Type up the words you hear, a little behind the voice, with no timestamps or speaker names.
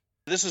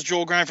This is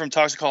Joel Grind from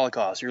Toxic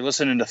Holocaust. You're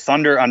listening to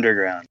Thunder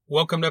Underground.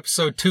 Welcome to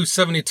episode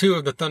 272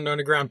 of the Thunder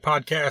Underground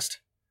podcast.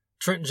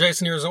 Trent and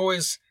Jason here as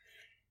always.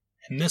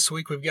 And this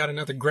week we've got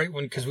another great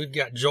one because we've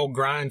got Joel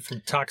Grind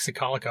from Toxic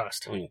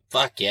Holocaust. I mean,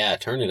 fuck yeah,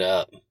 turn it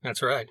up.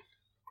 That's right.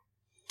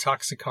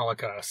 Toxic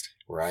Holocaust.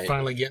 Right.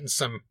 Finally getting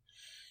some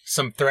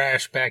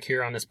thrash back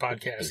here on this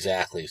podcast.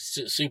 Exactly.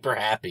 Super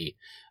happy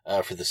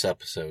for this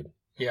episode.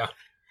 Yeah.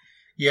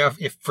 Yeah,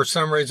 if for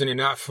some reason you're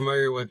not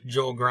familiar with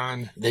Joel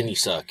Grind, then you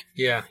suck.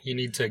 Yeah, you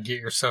need to get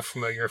yourself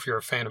familiar if you're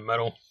a fan of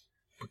metal,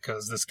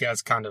 because this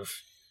guy's kind of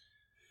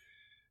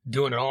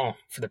doing it all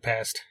for the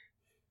past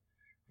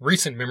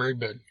recent memory,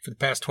 but for the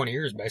past 20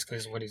 years, basically,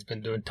 is what he's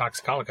been doing,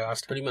 Toxic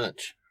Holocaust. Pretty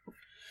much.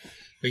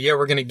 But yeah,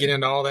 we're going to get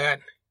into all that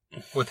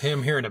with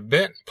him here in a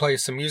bit, play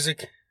some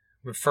music.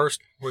 But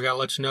first, we got to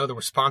let you know that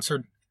we're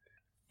sponsored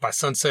by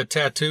Sunset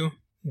Tattoo,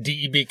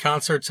 DEB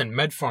Concerts, and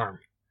MedFarm.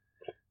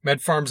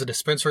 MedFarm's a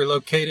dispensary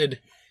located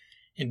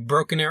in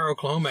Broken Arrow,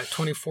 Oklahoma at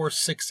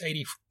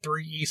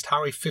 24683 East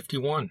Highway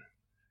 51.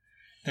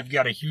 They've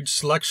got a huge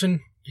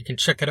selection. You can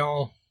check it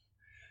all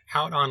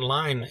out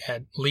online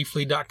at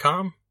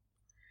leafly.com.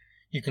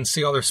 You can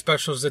see all their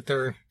specials that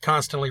they're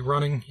constantly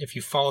running if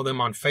you follow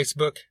them on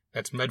Facebook.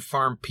 That's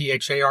MedFarm,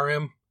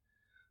 PHARM.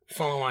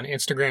 Follow on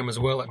Instagram as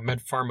well at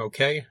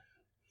MedFarmOK.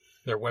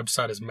 Their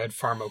website is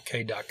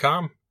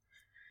medfarmok.com.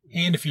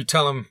 And if you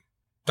tell them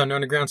Thunder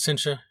Underground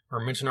sent you, or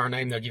mention our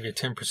name, they'll give you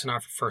 10% off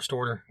your first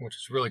order, which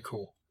is really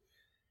cool.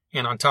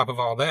 And on top of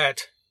all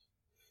that,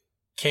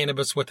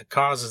 Cannabis with a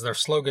Cause is their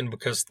slogan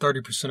because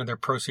 30% of their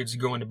proceeds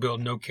go into build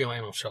no-kill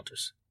animal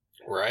shelters.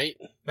 Right.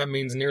 That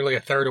means nearly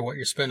a third of what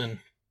you're spending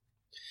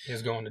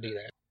is going to do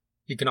that.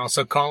 You can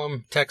also call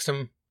them, text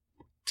them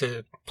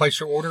to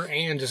place your order,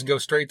 and just go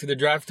straight to the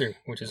drive-thru,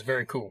 which is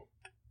very cool.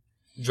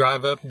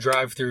 Drive up,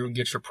 drive through,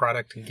 get your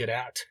product, and get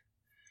out.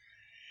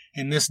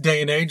 In this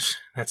day and age,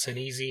 that's an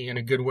easy and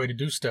a good way to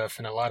do stuff,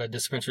 and a lot of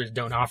dispensaries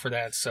don't offer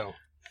that, so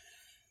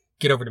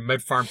get over to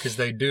MedFarm because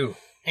they do.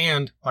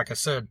 And, like I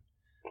said,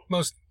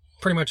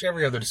 pretty much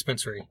every other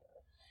dispensary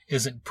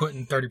isn't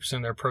putting 30%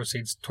 of their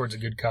proceeds towards a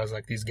good cause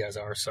like these guys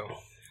are, so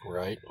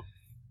right.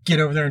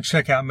 Get over there and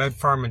check out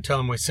MedFarm and tell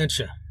them we sent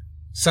you.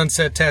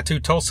 Sunset Tattoo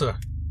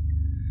Tulsa.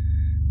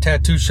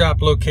 Tattoo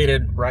shop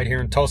located right here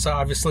in Tulsa,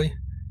 obviously,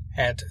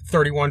 at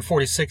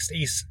 3146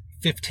 East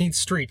 15th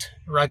Street,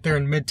 right there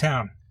in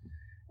Midtown.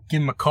 Give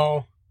them a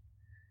call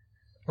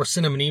or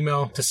send them an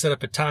email to set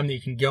up a time that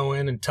you can go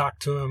in and talk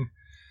to them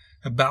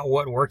about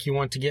what work you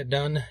want to get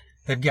done.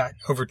 They've got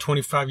over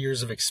 25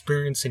 years of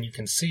experience, and you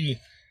can see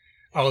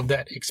all of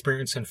that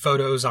experience in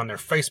photos on their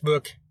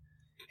Facebook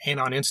and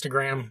on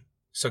Instagram.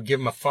 So give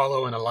them a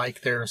follow and a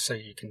like there so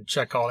you can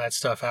check all that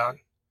stuff out.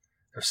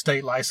 They're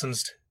state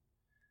licensed.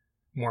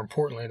 More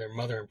importantly, they're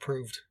mother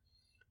approved.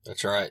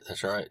 That's right.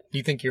 That's right. Do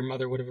you think your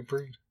mother would have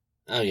approved?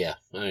 Oh, yeah,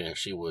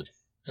 she would.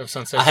 Of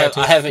Sunset I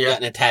Tattoo? haven't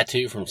gotten a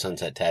tattoo from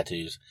Sunset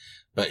Tattoos,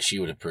 but she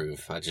would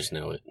approve. I just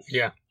know it.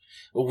 Yeah.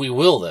 Well, we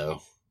will, though.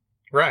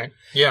 Right.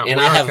 Yeah. And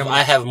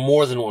I have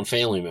more than one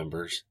family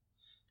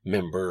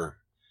member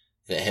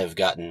that have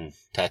gotten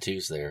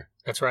tattoos there.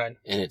 That's right.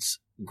 And it's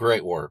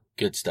great work.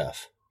 Good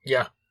stuff.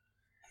 Yeah.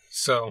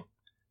 So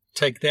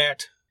take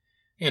that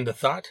into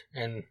thought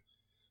and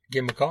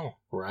give them a call.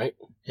 Right.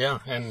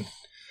 Yeah. And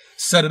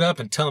set it up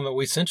and tell them that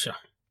we sent you.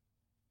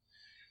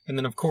 And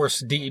then, of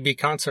course, DEB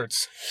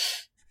Concerts.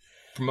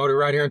 Promoter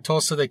right here in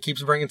Tulsa that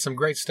keeps bringing some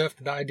great stuff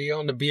to the IDL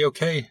and the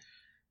BOK.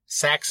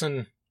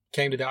 Saxon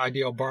came to the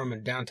IDL Barroom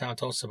in downtown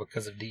Tulsa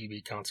because of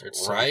DEB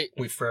Concerts. So right.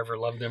 We forever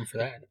love them for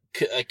that.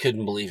 I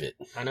couldn't believe it.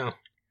 I know.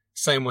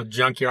 Same with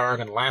Junkyard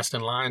and Last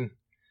in Line.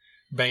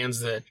 Bands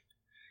that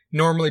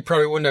normally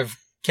probably wouldn't have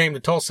came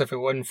to Tulsa if it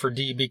wasn't for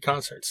DEB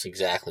Concerts.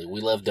 Exactly.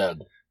 We love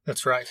Doug.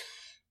 That's right.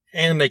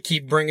 And they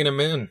keep bringing them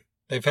in.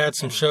 They've had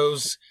some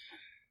shows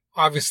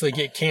obviously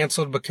get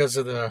canceled because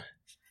of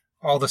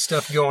all the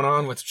stuff going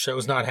on with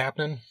shows not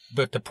happening.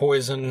 But the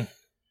Poison,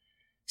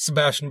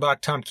 Sebastian Bach,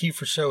 Tom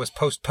Kiefer show is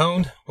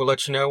postponed. We'll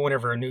let you know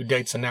whenever a new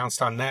date's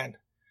announced on that.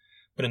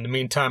 But in the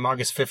meantime,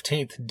 August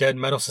 15th, Dead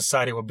Metal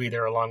Society will be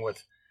there along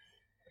with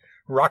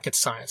Rocket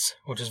Science,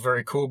 which is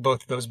very cool.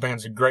 Both of those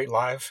bands are great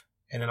live.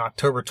 And on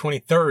October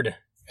 23rd,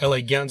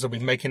 LA Guns will be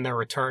making their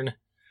return.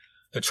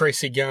 The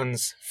Tracy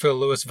Guns, Phil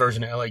Lewis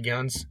version of LA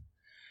Guns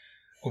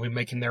will be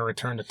making their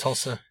return to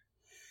Tulsa.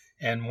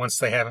 And once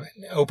they have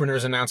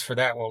openers announced for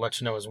that, we'll let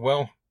you know as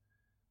well.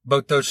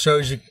 Both those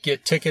shows, you can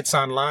get tickets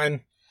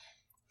online,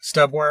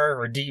 Stubwire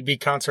or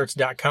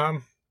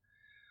debconcerts.com.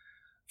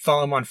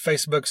 Follow them on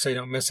Facebook so you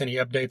don't miss any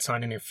updates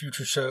on any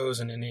future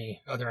shows and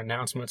any other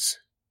announcements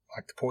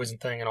like the Poison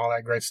thing and all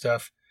that great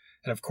stuff.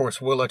 And of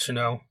course, we'll let you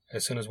know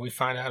as soon as we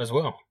find out as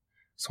well.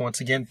 So once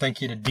again,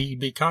 thank you to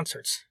DEB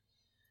Concerts.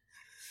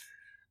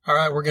 All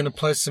right, we're going to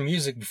play some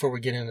music before we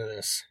get into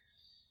this.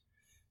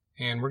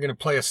 And we're going to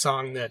play a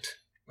song that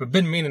we've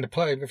been meaning to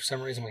play, but for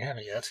some reason we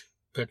haven't yet.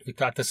 But we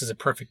thought this is a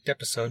perfect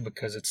episode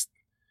because it's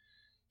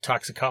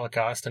Toxic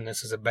Holocaust, and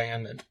this is a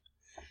band that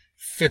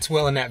fits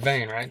well in that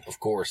vein, right? Of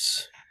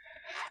course.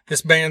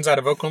 This band's out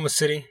of Oklahoma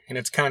City, and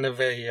it's kind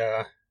of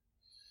a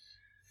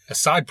a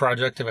side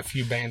project of a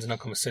few bands in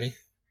Oklahoma City.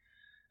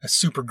 A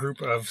super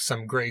group of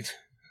some great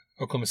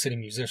Oklahoma City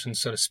musicians,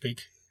 so to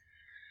speak.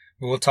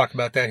 But we'll talk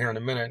about that here in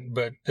a minute.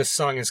 But this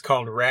song is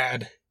called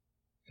Rad,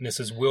 and this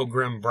is Will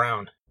Grimm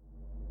Brown.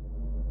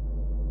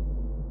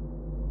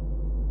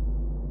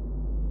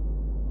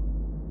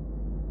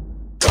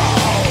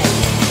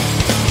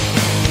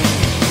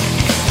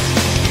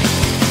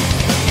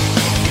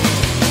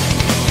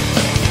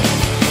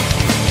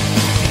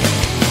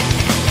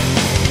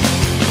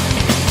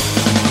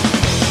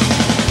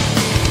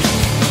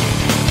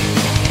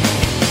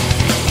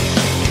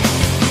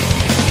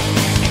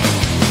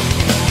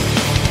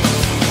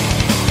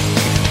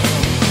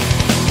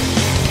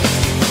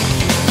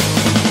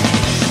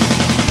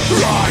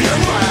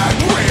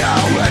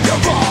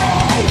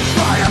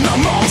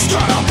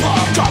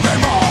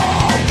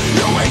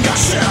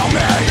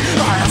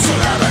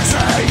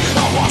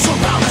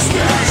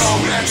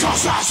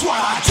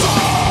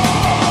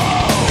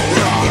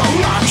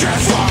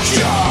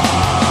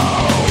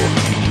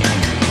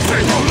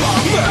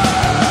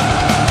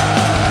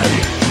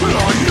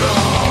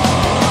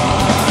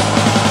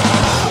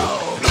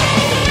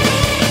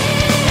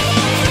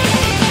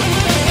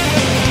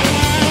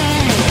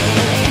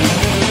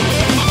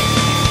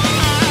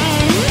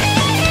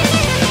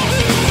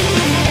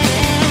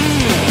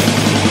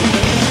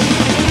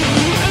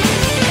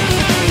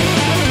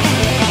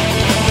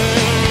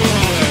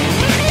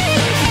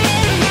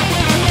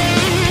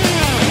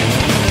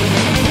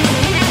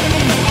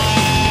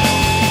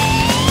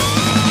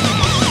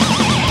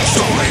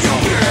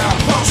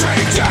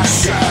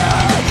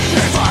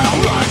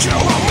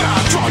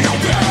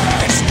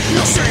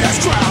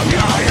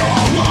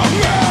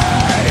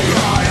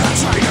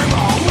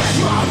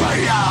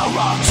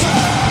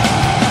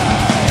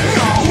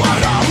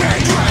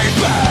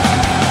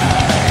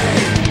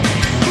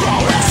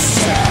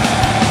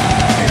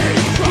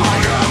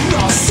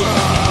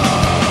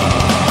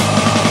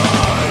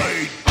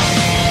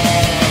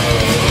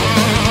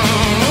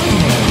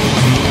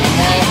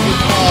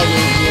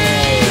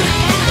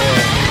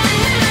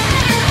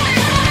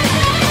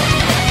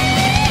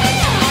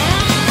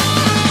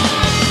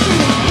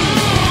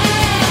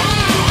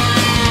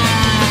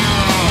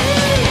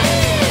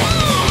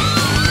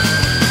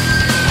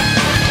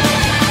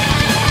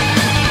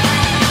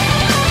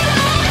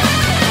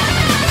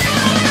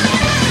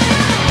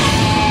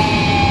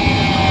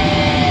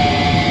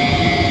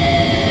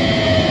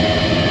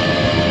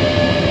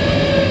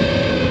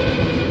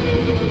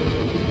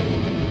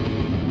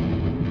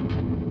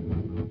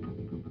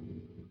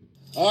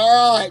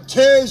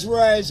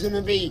 Tuesday's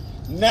gonna be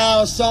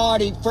now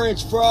salty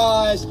French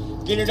fries.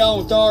 Get it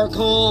on with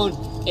Archon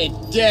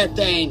and Death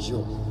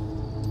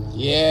Angel.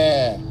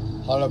 Yeah,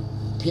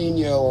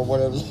 jalapeno or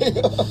whatever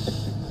they are.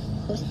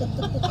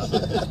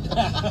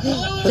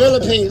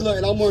 Philippines.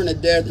 Look, I'm wearing a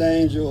Death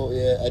Angel.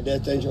 Yeah, a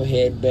Death Angel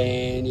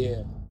headband.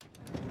 Yeah.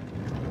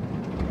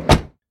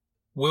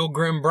 Will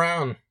Grimm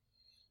Brown,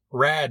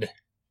 Rad.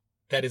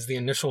 That is the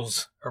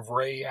initials of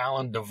Ray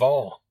Allen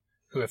Duvall,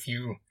 who, if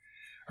you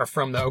are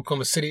from the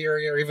Oklahoma City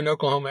area or even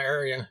Oklahoma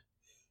area,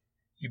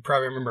 you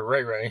probably remember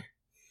Ray Ray.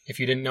 If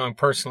you didn't know him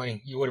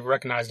personally, you would have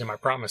recognized him, I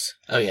promise.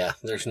 Oh, yeah.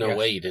 There's no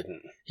way you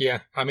didn't.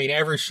 Yeah. I mean,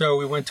 every show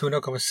we went to in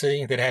Oklahoma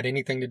City that had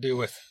anything to do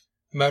with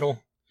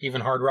metal,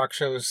 even hard rock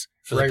shows.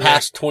 For the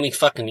past 20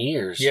 fucking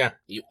years. Yeah.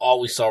 You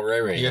always saw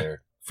Ray Ray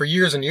there. For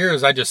years and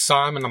years, I just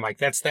saw him and I'm like,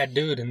 that's that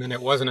dude. And then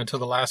it wasn't until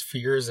the last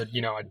few years that,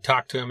 I'd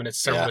talk to him and it's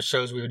several of the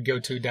shows we would go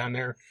to down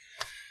there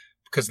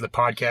because of the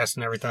podcast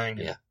and everything.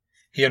 Yeah.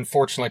 He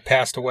unfortunately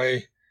passed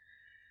away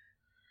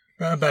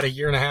about a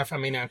year and a half. I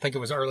mean, I think it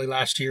was early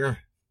last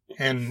year.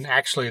 And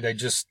actually,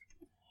 this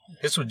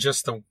was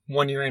just the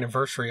 1 year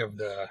anniversary of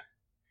the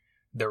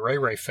Ray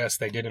Ray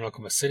Fest they did in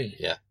Oklahoma City.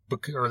 Yeah.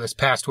 Or this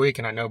past week.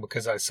 And I know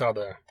because I saw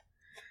the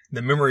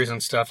memories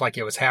and stuff like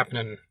it was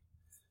happening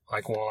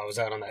like while I was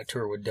out on that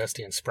tour with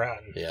Dusty and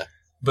Sprout. Yeah.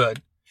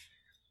 But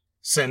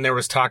then there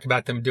was talk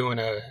about them doing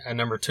a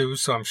number 2,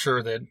 so I'm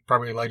sure that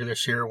probably later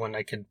this year when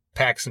they could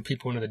pack some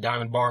people into the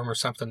Diamond Bar or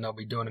something, they'll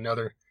be doing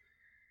another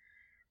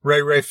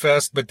Ray Ray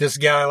Fest. But this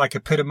guy like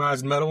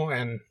epitomized metal,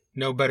 and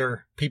no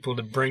better people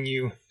to bring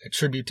you a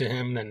tribute to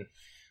him than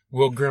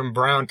Will Grimm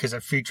Brown, because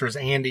it features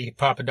Andy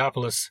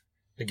Papadopoulos,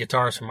 the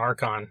guitarist from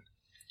Archon,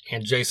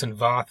 and Jason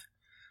Voth,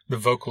 the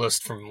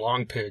vocalist from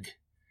Long Pig.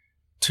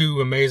 2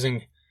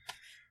 amazing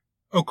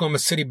Oklahoma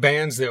City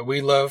bands that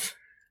we love.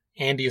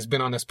 Andy has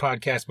been on this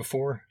podcast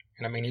before,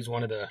 and I mean, he's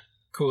one of the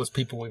coolest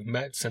people we've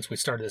met since we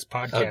started this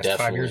podcast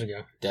 5 years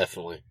ago.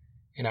 Definitely.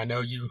 And I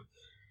know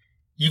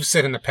you've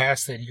said in the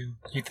past that you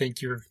think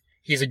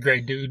he's a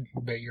great dude,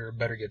 but you're a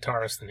better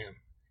guitarist than him.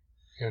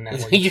 And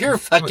that you're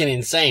fucking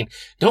insane.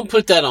 Don't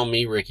put that on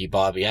me, Ricky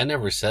Bobby. I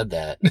never said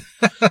that.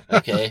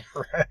 Okay?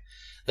 Right.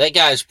 That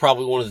guy's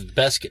probably one of the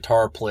best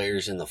guitar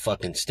players in the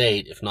fucking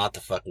state, if not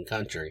the fucking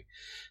country.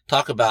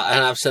 Talk about,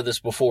 and I've said this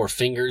before,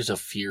 Fingers of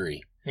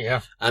Fury.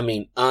 Yeah. I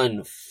mean,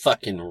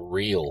 unfucking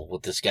real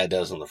what this guy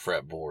does on the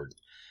fretboard.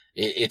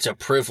 It's a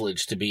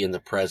privilege to be in the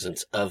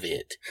presence of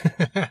it.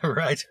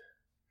 Right.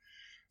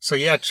 So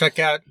yeah, check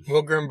out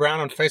Will Grim Brown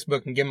on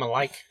Facebook and give him a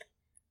like.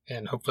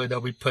 And hopefully they'll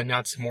be putting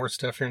out some more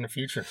stuff here in the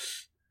future.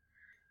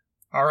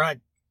 All right.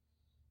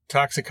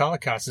 Toxic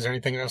Holocaust. Is there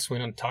anything else we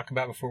want to talk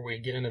about before we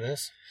get into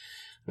this?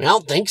 I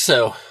don't think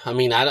so. I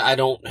mean, I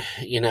don't,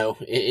 in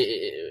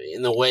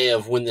the way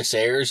of when this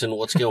airs and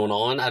what's going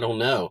on, I don't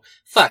know.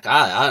 Fuck,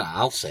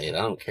 I'll say it.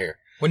 I don't care.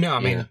 Well, no, I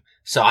mean. Yeah.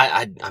 So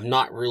I'm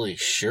not really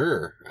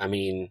sure. I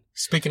mean.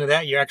 Speaking of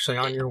that, you're actually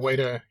on your way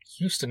to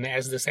Houston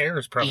as this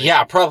airs, probably.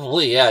 Yeah,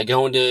 probably. Yeah.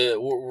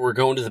 We're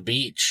going to the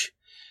beach.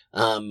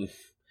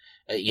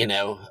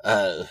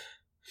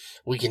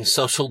 We can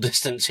social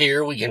distance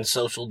here. We can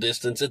social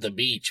distance at the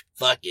beach.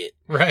 Fuck it.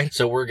 Right.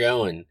 So we're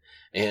going.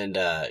 And,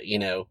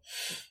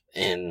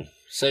 and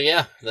so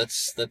yeah,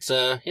 that's,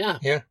 yeah.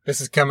 Yeah. This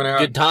is coming out.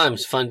 Good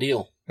times. Fun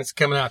deal. It's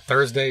coming out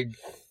Thursday,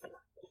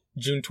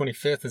 June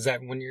 25th. Is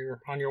that when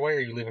you're on your way or are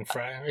you leaving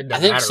Friday? I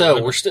think so.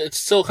 Really. It's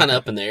still kind of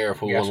up in the air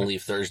if we Gotcha. want to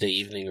leave Thursday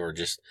evening or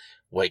just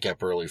wake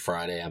up early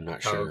Friday. I'm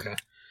not sure. Oh, okay.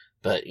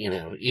 But,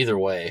 either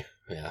way.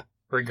 Yeah.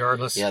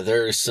 Regardless. Yeah.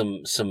 There's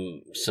some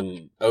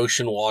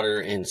ocean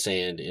water and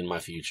sand in my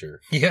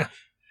future. Yeah.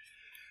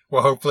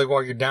 Well, hopefully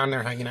while you're down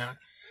there hanging out,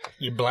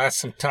 you blast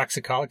some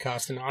Toxic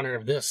Holocaust in honor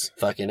of this.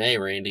 Fucking A,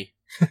 Randy.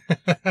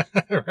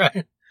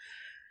 Right.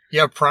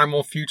 Yeah,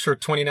 Primal Future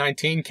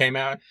 2019 came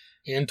out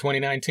in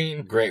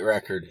 2019. Great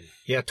record.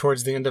 Yeah,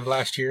 towards the end of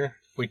last year.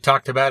 We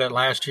talked about it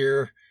last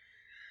year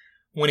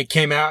when it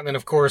came out, and then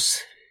of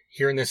course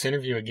here in this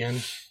interview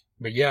again.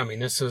 But yeah, I mean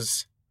this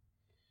is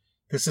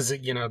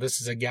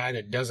a guy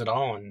that does it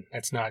all, and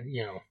that's not,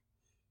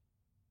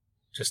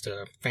 just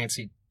a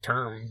fancy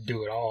term,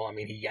 do it all. I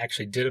mean, he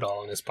actually did it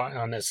all on this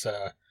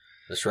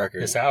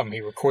record, this album. He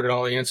recorded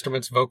all the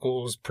instruments,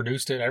 vocals,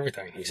 produced it,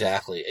 everything.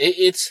 Exactly.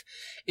 It's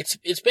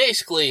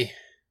basically,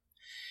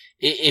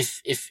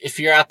 if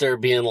you're out there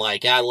being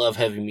like, I love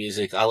heavy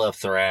music, I love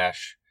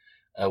thrash,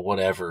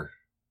 whatever,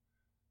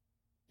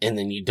 and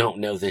then you don't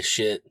know this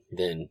shit,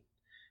 then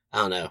I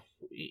don't know,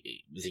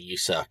 you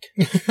suck.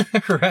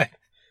 Right.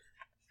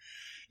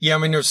 Yeah, I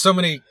mean, there's so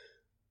many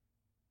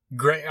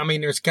great. I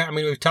mean,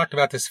 we've talked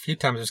about this a few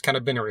times. There's kind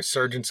of been a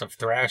resurgence of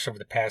thrash over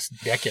the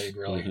past decade,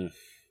 really. Mm-hmm.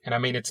 And I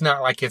mean, it's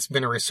not like it's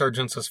been a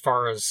resurgence as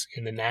far as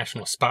in the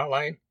national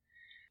spotlight.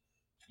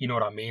 You know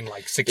what I mean?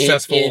 Like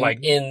successful,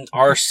 in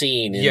our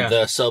scene, in yeah.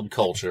 the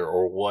subculture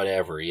or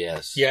whatever.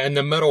 Yes. Yeah, in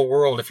the metal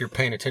world, if you're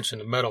paying attention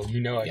to metal,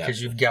 you know it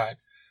because you've got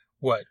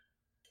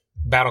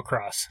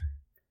Battlecross,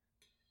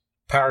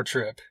 Power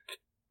Trip,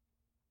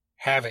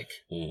 Havoc,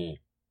 mm-hmm.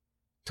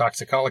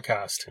 Toxic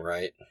Holocaust.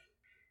 Right.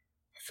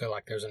 I feel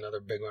like there's another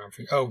big one.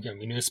 Oh, yeah,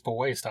 Municipal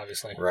Waste,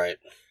 obviously. Right.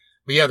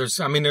 But yeah, there's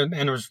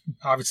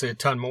obviously a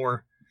ton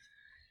more.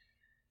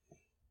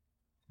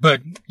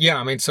 But yeah,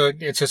 I mean, so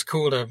it's just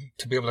cool to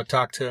be able to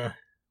talk to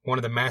one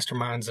of the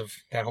masterminds of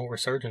that whole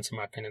resurgence, in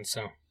my opinion.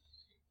 So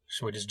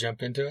should we just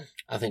jump into it?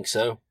 I think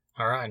so.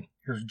 All right.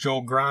 Here's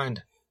Joel Grind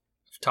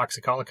of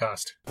Toxic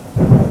Holocaust.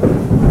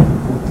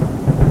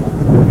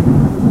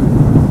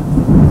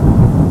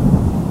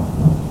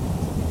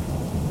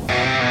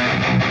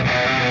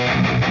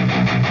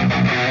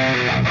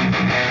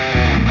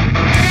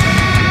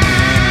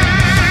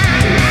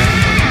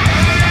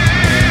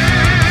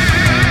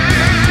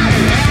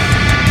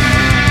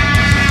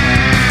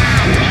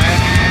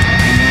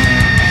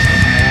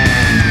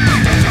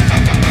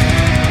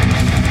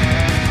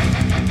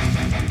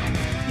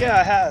 Yeah,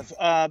 I have.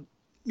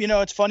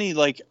 It's funny.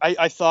 Like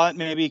I thought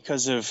maybe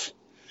because of,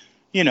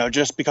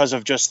 just because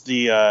of just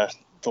the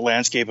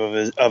landscape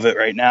of it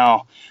right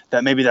now,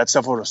 that maybe that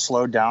stuff would have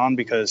slowed down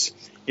because,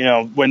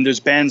 when there's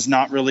bands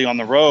not really on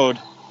the road,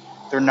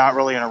 they're not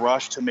really in a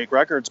rush to make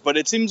records. But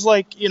it seems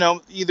like,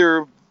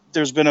 either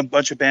there's been a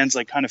bunch of bands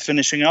like kind of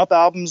finishing up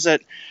albums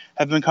that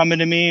have been coming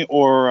to me,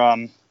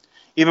 or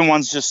even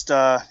ones just,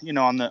 on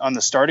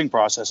the starting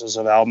processes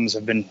of albums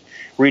have been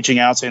reaching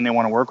out saying they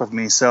want to work with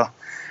me. So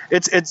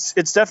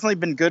it's definitely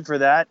been good for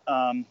that.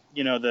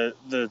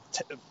 The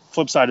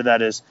flip side of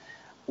that is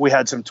we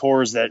had some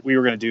tours that we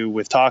were going to do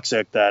with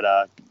Toxic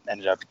that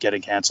ended up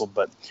getting canceled.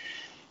 But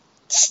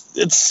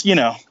it's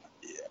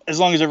as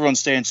long as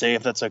everyone's staying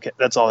safe, that's okay.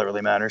 That's all that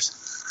really matters.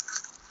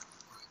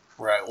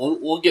 Right.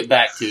 We'll get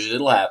back to it.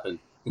 It'll happen.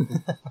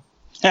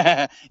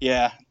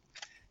 Yeah.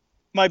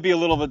 Might be a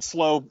little bit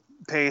slow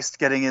paced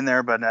getting in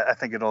there, but I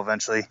think it'll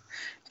eventually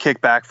kick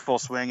back full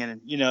swing,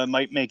 and it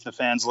might make the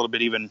fans a little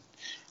bit even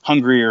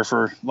hungrier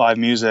for live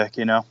music.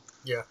 Yeah.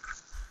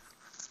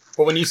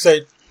 Well, when you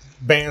say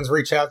bands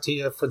reach out to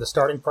you for the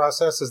starting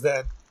process, is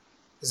that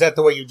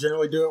the way you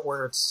generally do it,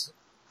 where it's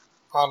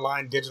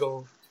online,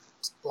 digital,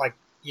 like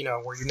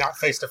where you're not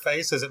face to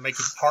face? Does it make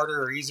it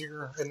harder or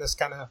easier in this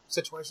kind of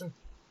situation?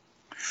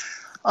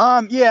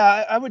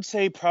 Yeah, I would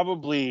say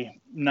probably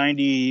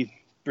 90%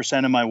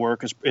 of my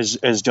work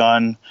is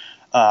done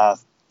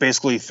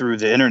basically through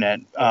the internet.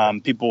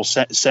 People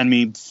send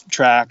me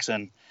tracks,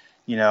 and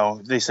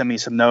they send me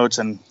some notes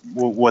and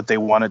what they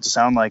want it to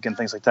sound like and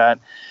things like that.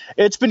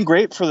 It's been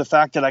great for the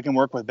fact that I can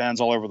work with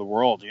bands all over the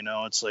world.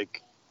 It's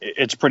like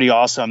it's pretty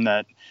awesome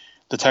that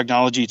the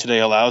technology today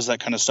allows that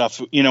kind of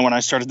stuff. You know, when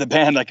I started the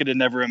band, I could have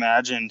never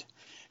imagined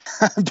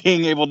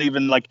being able to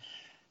even like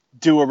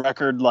do a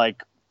record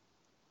like,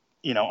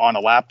 you know, on a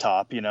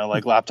laptop, you know,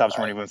 like laptops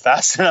weren't even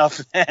fast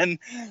enough then,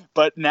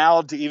 but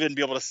now to even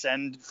be able to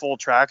send full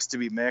tracks to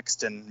be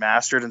mixed and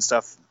mastered and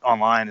stuff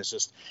online is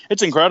just,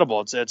 it's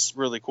incredible. It's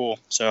really cool.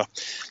 So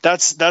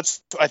that's,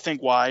 I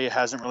think why it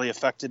hasn't really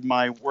affected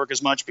my work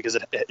as much, because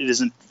it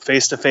isn't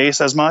face to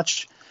face as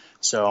much.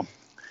 So,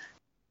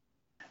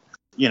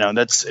 you know,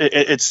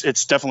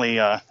 it's definitely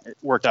it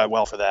worked out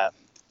well for that.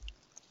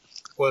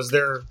 Was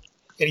there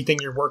anything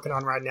you're working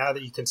on right now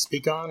that you can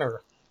speak on,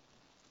 or?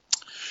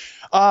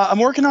 I'm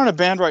working on a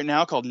band right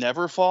now called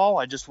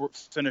Neverfall. I just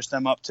finished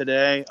them up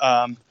today.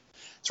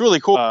 It's really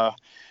cool.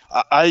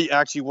 I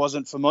actually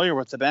wasn't familiar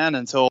with the band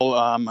until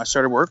I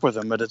started work with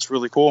them, but it's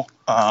really cool.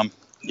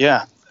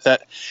 Yeah,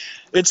 that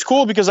it's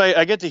cool because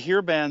I get to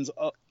hear bands,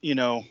 you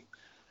know,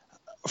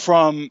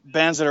 from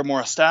bands that are more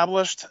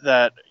established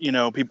that, you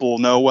know, people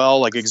know well,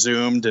 like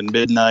Exhumed and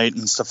Midnight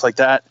and stuff like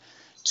that,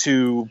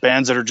 to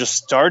bands that are just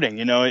starting.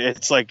 You know,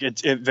 it's like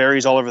it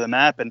varies all over the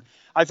map, and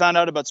I found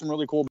out about some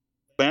really cool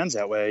bands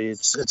that way.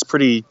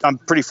 I'm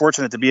pretty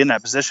fortunate to be in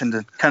that position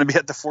to kind of be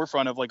at the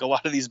forefront of like a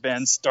lot of these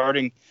bands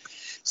starting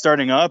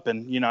up,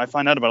 and you know, I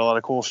find out about a lot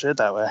of cool shit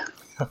that way.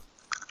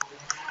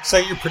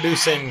 Say you're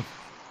producing,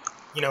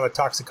 you know, a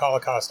Toxic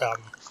Holocaust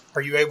album.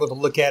 Are you able to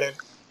look at it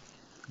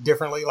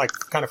differently, like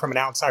kind of from an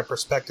outside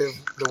perspective,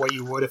 the way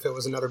you would if it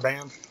was another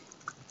band?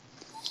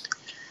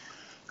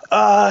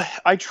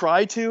 I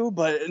try to,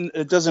 but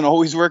it doesn't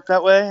always work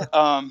that way.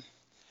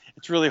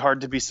 It's really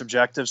hard to be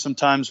subjective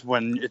sometimes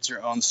when it's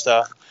your own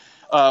stuff.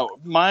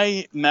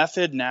 My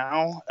method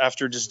now,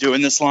 after just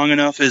doing this long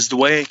enough, is the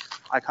way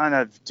I kind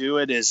of do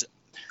it is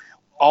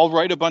I'll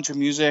write a bunch of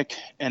music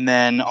and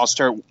then I'll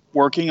start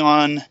working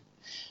on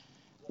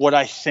what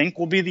I think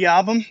will be the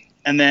album.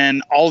 And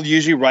then I'll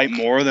usually write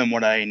more than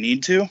what I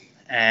need to,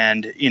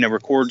 and, you know,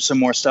 record some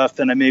more stuff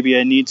than maybe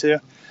I need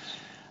to,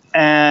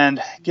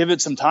 and give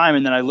it some time.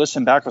 And then I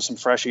listen back with some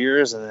fresh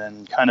ears and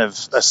then kind of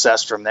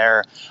assess from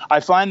there. I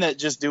find that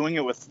just doing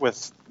it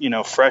with, you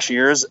know, fresh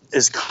ears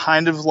is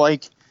kind of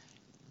like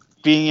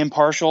being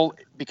impartial,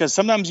 because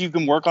sometimes you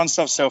can work on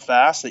stuff so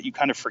fast that you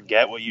kind of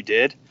forget what you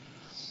did.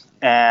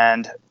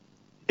 And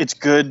it's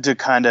good to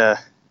kind of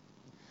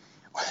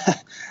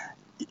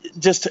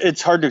just,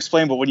 it's hard to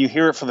explain, but when you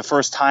hear it for the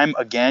first time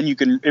again,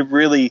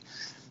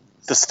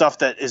 the stuff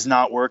that is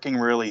not working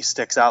really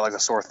sticks out like a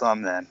sore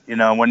thumb then. You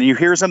know, when you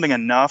hear something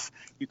enough,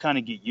 you kind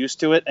of get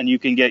used to it, and you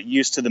can get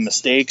used to the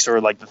mistakes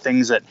or like the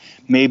things that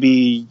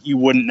maybe you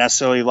wouldn't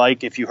necessarily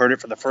like if you heard it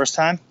for the first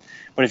time.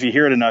 But if you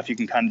hear it enough, you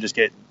can kind of just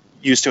get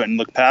used to it and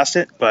look past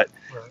it. But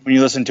when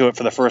you listen to it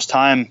for the first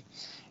time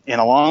in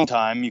a long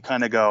time, you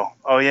kind of go,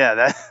 oh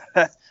yeah,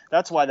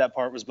 that's why that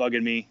part was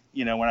bugging me,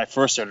 you know, when I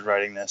first started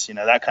writing this, you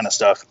know, that kind of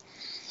stuff.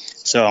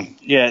 So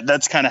yeah,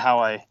 that's kind of how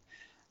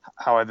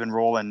I've been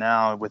rolling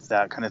now with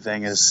that kind of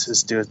thing,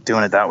 is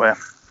doing it that way.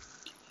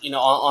 You know,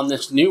 on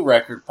this new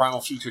record,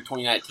 Primal Future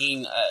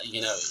 2019,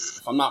 you know,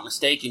 if I'm not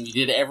mistaken, you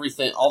did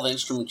everything, all the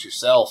instruments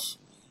yourself.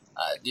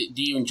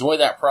 Do you enjoy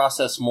that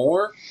process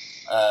more,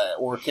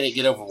 or can it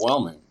get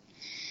overwhelming?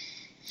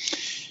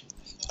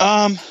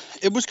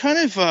 It was kind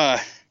of,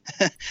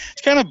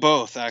 it's kind of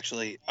both,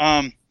 actually.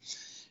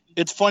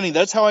 It's funny.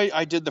 That's how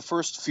I did the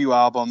first few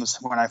albums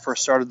when I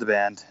first started the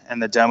band,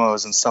 and the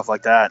demos and stuff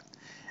like that.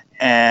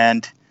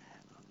 And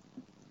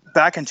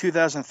back in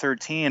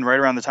 2013, right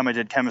around the time I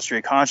did Chemistry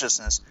of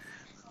Consciousness,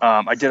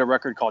 I did a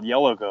record called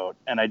Yellow Goat,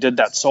 and I did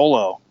that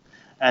solo.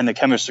 And the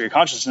Chemistry of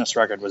Consciousness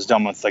record was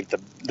done with like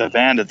the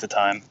band at the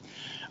time.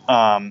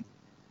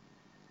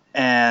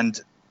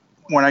 And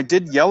when I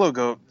did Yellow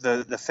Goat,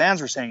 the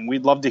fans were saying,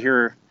 we'd love to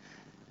hear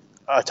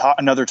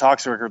another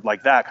Toxic record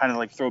like that, kind of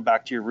like throw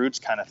back to your roots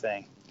kind of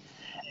thing.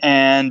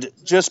 And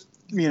just,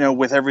 you know,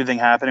 with everything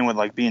happening with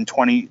like being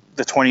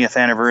the 20th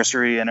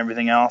anniversary and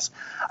everything else,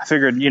 I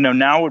figured, you know,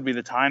 now would be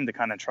the time to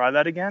kind of try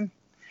that again.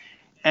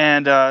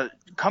 And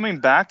coming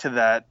back to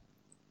that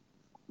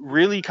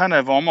really kind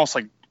of almost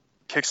like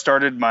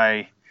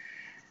kickstarted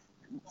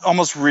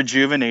almost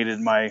rejuvenated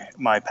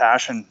my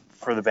passion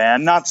for the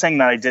band. Not saying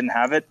that I didn't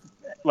have it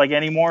like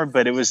anymore,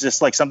 but it was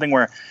just like something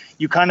where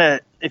you kind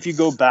of, if you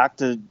go back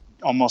to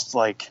almost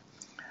like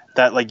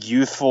that, like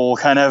youthful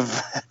kind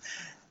of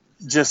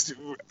just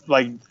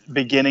like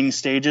beginning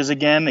stages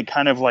again, it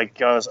kind of like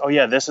goes, oh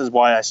yeah, this is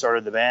why I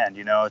started the band.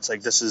 You know, it's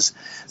like, this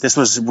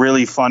was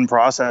really fun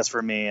process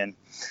for me. And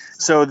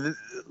so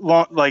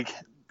like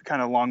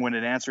kind of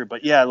long-winded answer,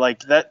 but yeah,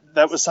 like that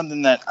was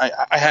something that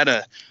I had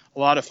a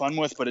lot of fun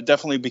with, but it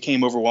definitely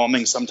became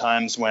overwhelming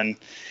sometimes when,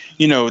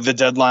 you know, the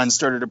deadlines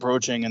started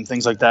approaching and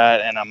things like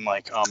that. And I'm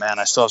like, oh man,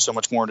 I still have so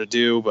much more to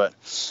do. But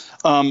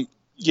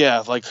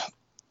yeah, like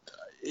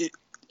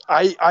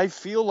I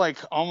feel like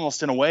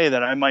almost in a way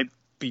that I might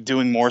be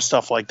doing more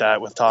stuff like that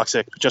with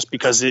Toxic, just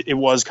because it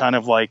was kind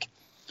of like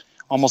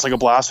almost like a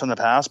blast from the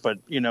past, but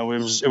you know, it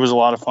was a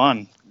lot of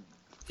fun.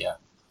 Yeah.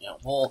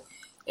 Well,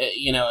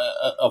 you know,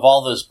 of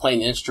all those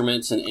playing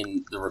instruments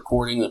and the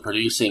recording, the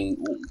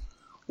producing,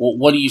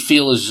 what do you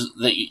feel is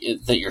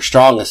that you're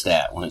strongest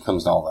at when it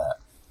comes to all that?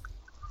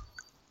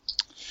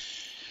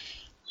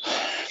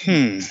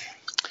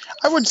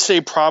 I would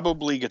say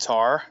probably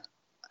guitar.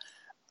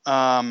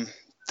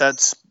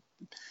 That's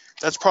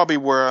probably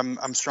where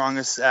I'm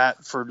strongest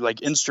at for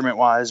like instrument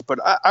wise. But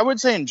I would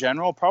say in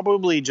general,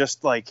 probably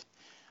just like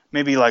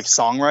maybe like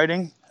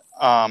songwriting.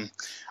 I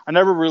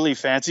never really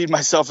fancied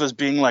myself as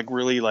being like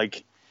really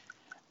like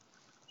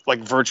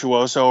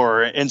virtuoso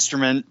or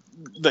instrument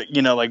that,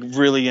 you know, like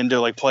really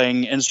into like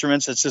playing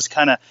instruments. It's just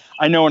kind of,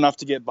 I know enough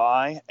to get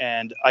by,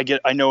 and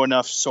I know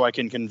enough so I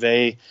can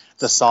convey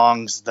the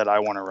songs that I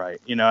want to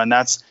write, you know, and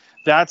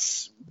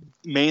that's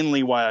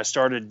mainly why I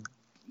started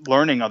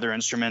learning other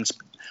instruments.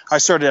 I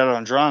started out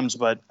on drums,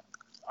 but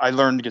I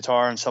learned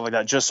guitar and stuff like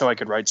that just so I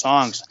could write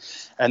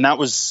songs. And that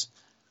was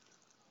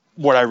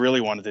what I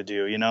really wanted to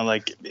do, you know,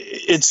 like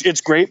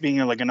it's great being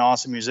like an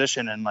awesome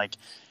musician, and like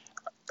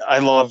I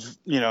love,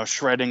 you know,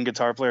 shredding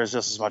guitar players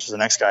just as much as the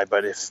next guy.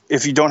 But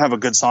if you don't have a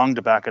good song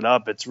to back it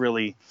up, it's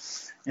really,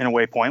 in a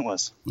way,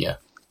 pointless. Yeah.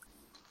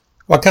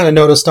 Well, I kind of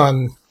noticed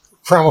on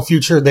Primal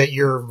Future that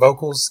your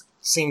vocals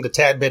seemed a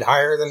tad bit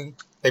higher than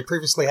they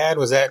previously had.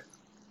 Was that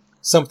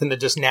something that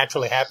just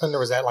naturally happened, or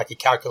was that like a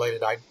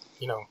calculated,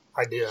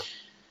 idea?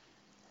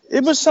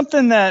 It was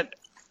something that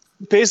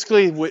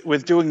basically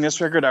with doing this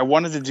record, I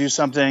wanted to do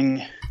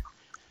something,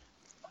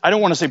 I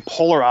don't want to say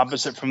polar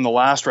opposite from the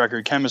last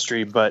record,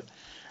 Chemistry, but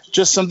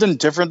just something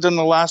different than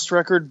the last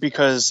record,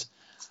 because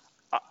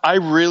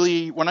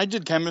when I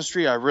did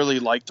Chemistry, I really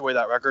liked the way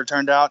that record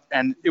turned out.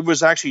 And it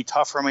was actually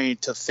tough for me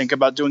to think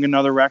about doing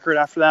another record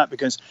after that,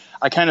 because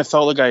I kind of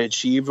felt like I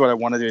achieved what I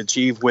wanted to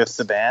achieve with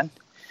the band.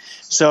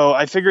 So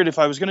I figured if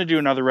I was going to do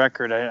another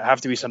record, I'd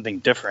have to be something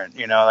different,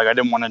 you know, like I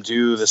didn't want to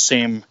do the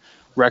same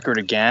record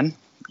again,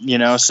 you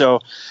know? So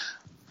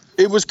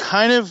it was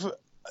kind of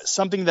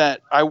something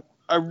that I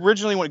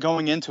originally, when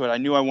going into it, I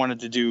knew I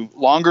wanted to do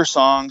longer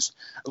songs,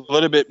 a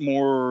little bit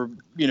more,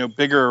 you know,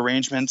 bigger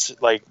arrangements,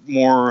 like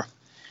more,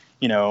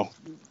 you know,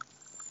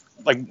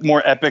 like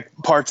more epic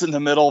parts in the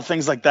middle,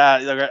 things like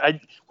that,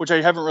 like which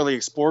I haven't really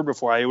explored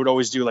before. I would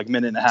always do like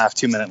 1.5,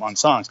 2 minute long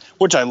songs,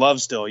 which I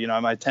love still, you know,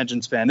 my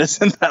attention span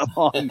isn't that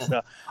long.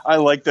 So I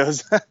like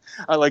those,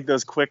 I like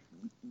those quick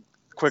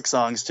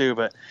songs too.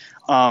 But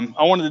I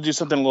wanted to do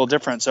something a little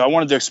different. So I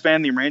wanted to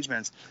expand the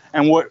arrangements.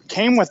 And what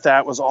came with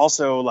that was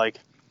also like,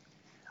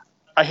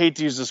 I hate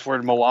to use this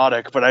word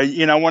melodic, but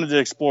I wanted to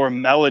explore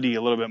melody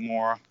a little bit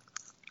more.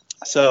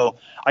 So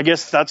I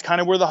guess that's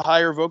kind of where the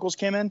higher vocals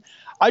came in.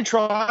 I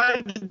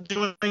tried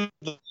doing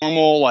the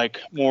normal, like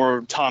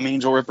more Tom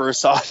Angel Ripper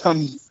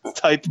Sodom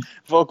type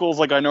vocals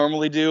like I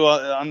normally do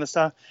on the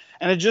stuff.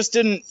 And it just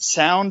didn't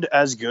sound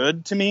as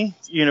good to me,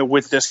 you know,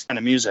 with this kind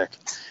of music.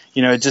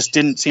 You know, it just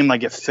didn't seem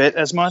like it fit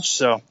as much.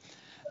 So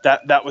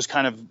that was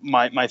kind of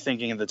my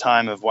thinking at the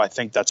time of why I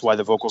think that's why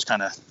the vocals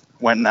kind of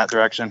went in that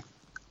direction.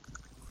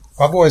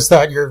 I've always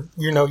thought your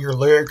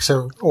lyrics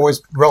are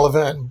always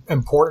relevant and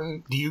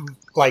important. Do you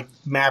like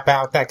map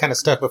out that kind of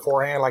stuff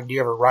beforehand? Like, do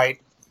you ever write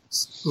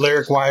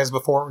lyric wise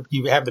before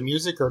you have the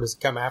music, or does it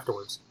come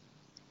afterwards?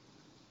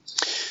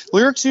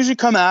 Lyrics usually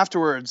come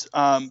afterwards,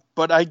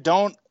 but I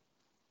don't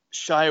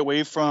shy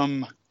away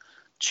from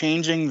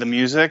changing the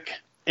music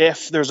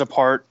if there's a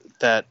part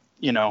that,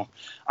 you know,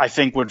 I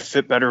think would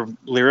fit better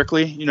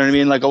lyrically. You know what I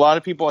mean? Like a lot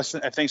of people, I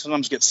think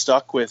sometimes get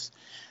stuck with,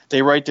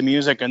 they write the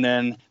music and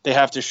then they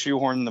have to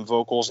shoehorn the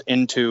vocals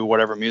into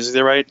whatever music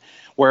they write.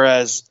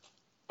 Whereas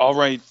I'll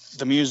write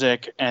the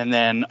music and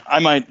then I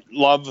might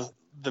love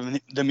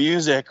the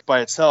music by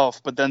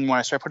itself, but then when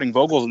I start putting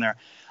vocals in there,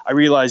 I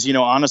realize, you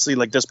know, honestly,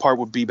 like this part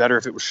would be better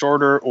if it was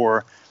shorter,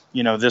 or,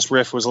 you know, this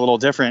riff was a little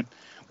different,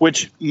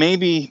 which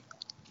maybe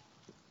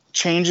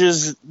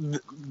changes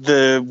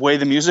the way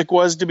the music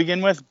was to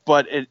begin with,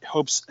 but it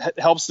helps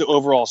the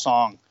overall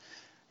song,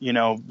 you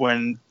know,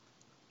 when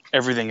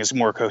everything is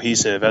more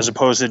cohesive, as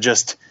opposed to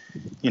just,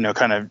 you know,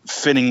 kind of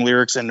fitting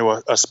lyrics into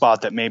a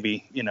spot that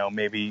maybe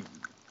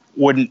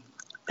wouldn't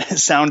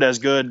sound as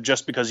good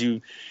just because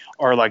you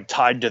are like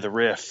tied to the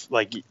riff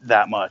like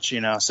that much, you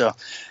know? So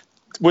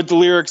with the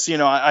lyrics, you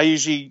know, I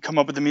usually come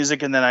up with the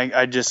music and then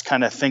I just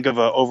kind of think of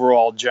an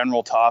overall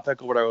general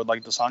topic of what I would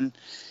like the song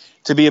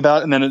to be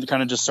about. And then it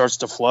kind of just starts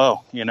to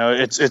flow, you know,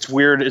 it's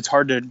weird. It's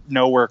hard to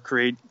know where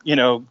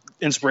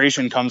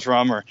inspiration comes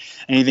from or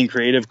anything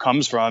creative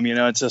comes from, you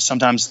know. It's just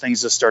sometimes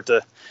things just start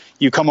to,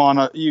 you come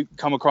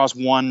across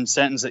one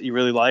sentence that you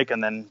really like,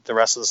 and then the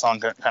rest of the song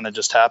kind of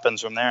just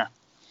happens from there.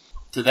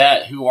 To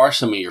that, who are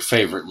some of your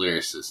favorite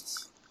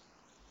lyricists?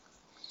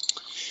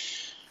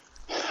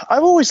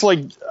 I've always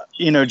liked,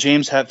 you know,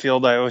 James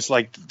Hetfield. I always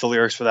liked the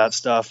lyrics for that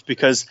stuff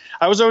because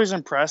I was always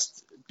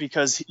impressed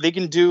because they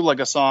can do like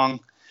a song,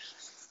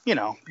 you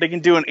know, they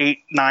can do an 8,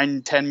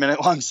 9, 10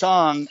 minute long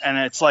song, and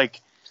it's like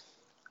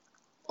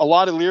a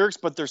lot of lyrics,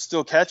 but they're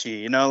still catchy,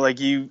 you know, like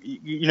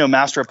you know,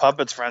 Master of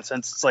Puppets, for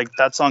instance, it's like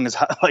that song is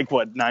like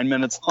what, 9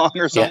 minutes long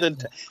or something,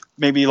 yeah,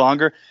 maybe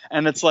longer.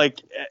 And it's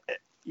like,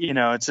 you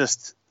know, it's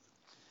just,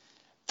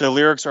 the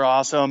lyrics are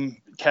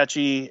awesome.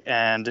 catchy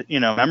and, you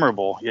know,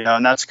 memorable, you know,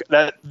 and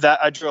that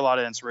I drew a lot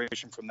of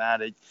inspiration from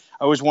that. I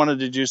always wanted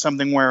to do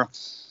something where,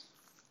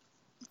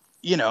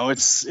 you know,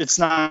 it's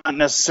not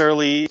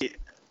necessarily,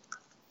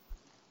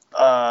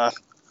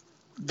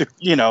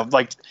 you know,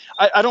 like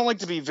I don't like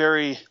to be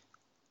very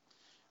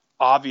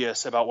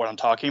obvious about what I'm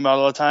talking about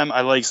all the time.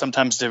 I like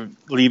sometimes to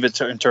leave it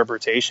to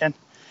interpretation.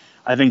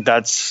 I think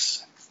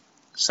that's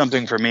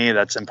something for me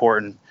that's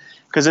important,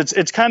 because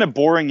it's kind of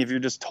boring if you're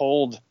just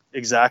told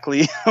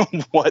exactly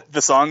what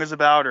the song is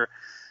about, or,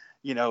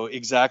 you know,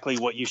 exactly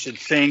what you should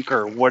think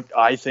or what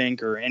I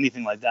think or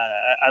anything like that.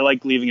 I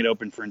like leaving it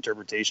open for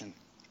interpretation.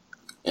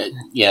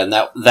 Yeah, and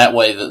that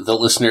way the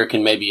listener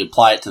can maybe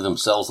apply it to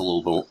themselves a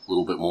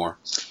little bit more.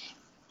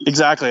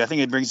 Exactly. I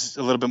think it brings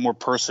a little bit more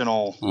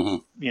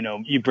personal, you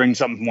know, you bring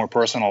something more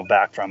personal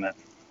back from it.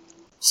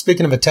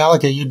 Speaking of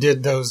Metallica, you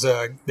did those,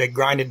 they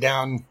grinded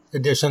down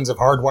editions of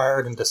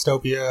Hardwired and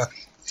Dystopia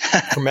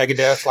for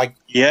Megadeth. Like,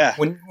 yeah.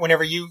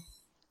 Whenever you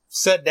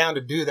sit down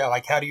to do that,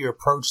 like, how do you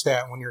approach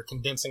that when you're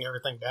condensing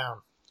everything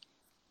down?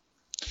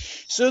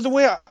 So the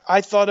way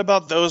I thought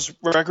about those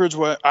records,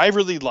 I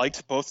really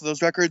liked both of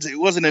those records. It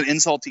wasn't an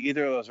insult to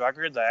either of those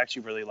records. I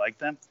actually really liked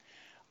them.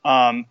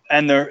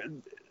 And they're,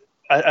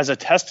 as a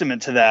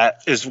testament to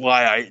that is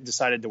why I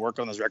decided to work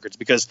on those records,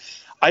 because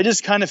I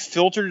just kind of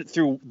filtered it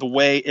through the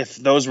way, if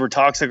those were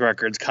Toxic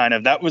records, kind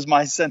of, that was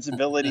my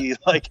sensibility,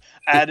 like,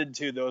 added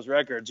to those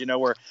records, you know,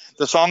 where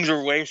the songs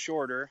were way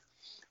shorter,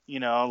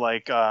 you know,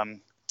 like,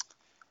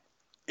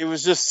 it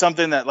was just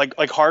something that, like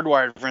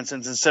Hardwired, for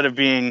instance, instead of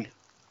being,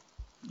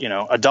 you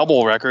know, a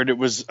double record, it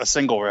was a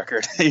single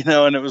record, you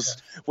know, and it was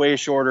way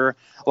shorter.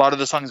 A lot of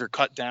the songs are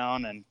cut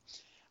down, and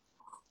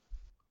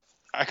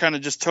I kind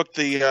of just took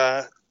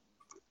the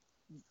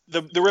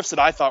riffs that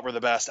I thought were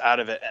the best out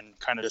of it and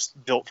kind of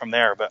just built from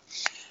there. But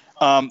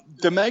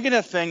the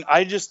Megadeth thing,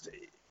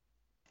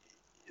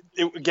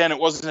 again, it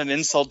wasn't an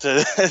insult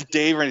to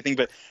Dave or anything,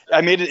 but I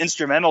made it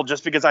instrumental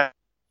just because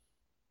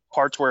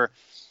parts where,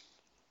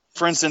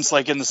 for instance,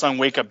 like in the song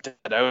Wake Up Dead,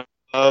 I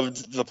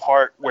loved the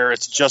part where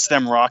it's just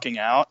them rocking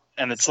out.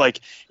 And it's like,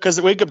 because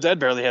Wake Up Dead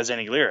barely has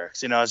any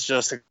lyrics, you know, it's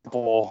just a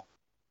couple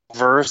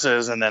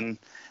verses and then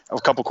a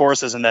couple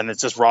choruses, and then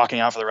it's just rocking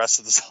out for the rest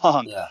of the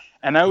song. Yeah.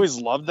 And I always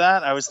loved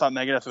that. I always thought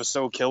Megadeth was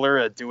so killer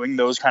at doing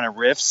those kind of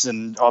riffs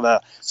and all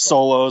the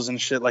solos and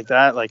shit like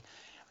that. Like,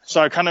 so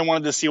I kind of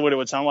wanted to see what it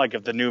would sound like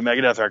if the new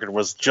Megadeth record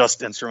was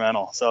just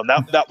instrumental. So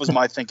that was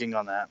my thinking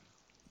on that.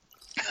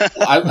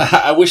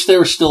 I wish they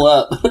were still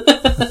up.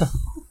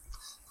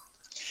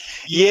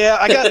 Yeah,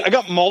 I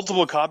got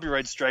multiple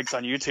copyright strikes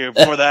on YouTube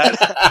for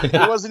that.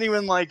 It wasn't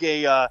even like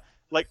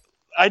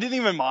I didn't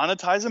even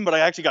monetize them, but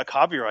I actually got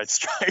copyright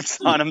strikes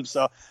on them.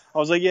 So I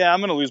was like, yeah, I'm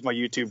going to lose my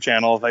YouTube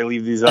channel if I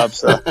leave these up.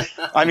 So,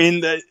 I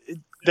mean,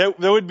 that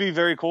would be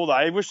very cool.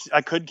 I wish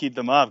I could keep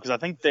them up, because I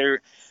think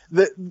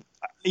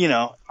you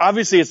know,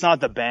 obviously it's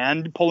not the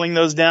band pulling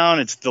those down.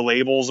 It's the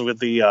labels with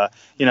the,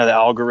 you know, the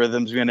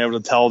algorithms being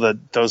able to tell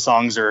that those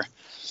songs are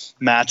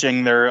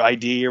matching their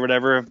ID or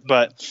whatever.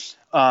 But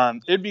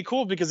it'd be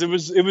cool, because it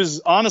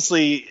was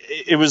honestly,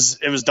 it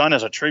was done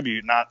as a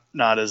tribute,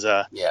 not as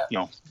a,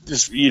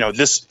 you know,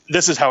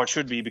 this is how it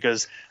should be,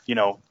 because, you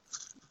know,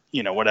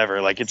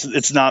 whatever, like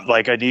it's not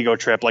like an ego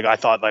trip. Like, I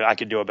thought like I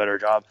could do a better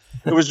job.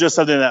 It was just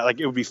something that, like,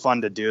 it would be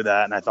fun to do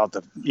that. And I thought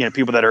that, you know,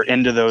 people that are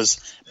into those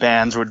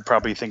bands would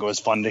probably think it was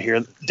fun to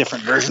hear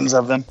different versions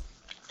of them.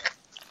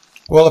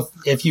 Well,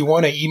 if you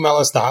want to email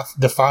us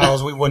the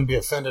files, we wouldn't be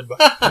offended. But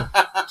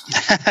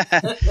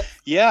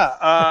Yeah,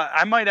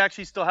 I might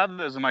actually still have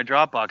those in my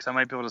Dropbox. I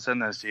might be able to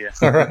send those to you.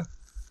 All right.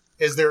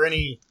 Is there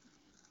any,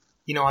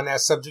 you know, on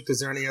that subject,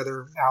 is there any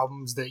other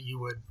albums that you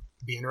would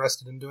be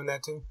interested in doing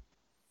that to?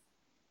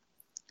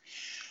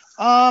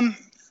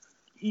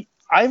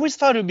 I always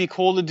thought it would be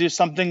cool to do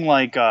something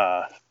like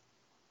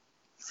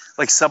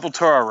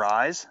Sepultura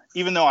Rise,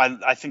 even though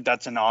I think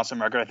that's an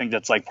awesome record. I think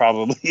that's like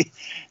probably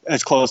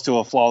as close to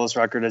a flawless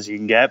record as you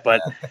can get. But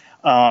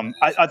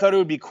I thought it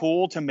would be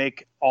cool to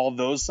make all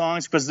those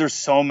songs, because there's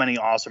so many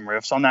awesome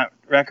riffs on that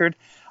record.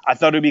 I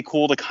thought it would be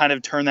cool to kind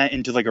of turn that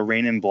into like a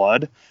Rain in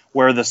Blood,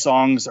 where the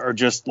songs are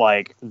just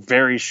like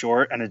very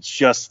short and it's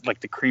just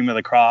like the cream of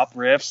the crop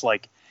riffs,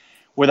 like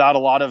without a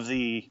lot of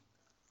the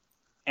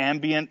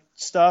ambient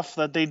stuff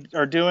that they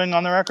are doing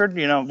on the record,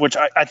 you know, which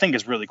I think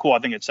is really cool. I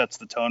think it sets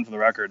the tone for the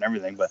record and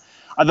everything, but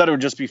I thought it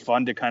would just be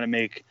fun to kind of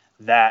make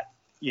that,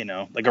 you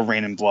know, like a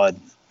Rain in Blood,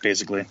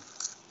 basically.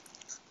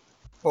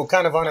 Well,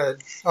 kind of on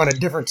a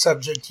different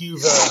subject,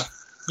 you've,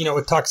 you know,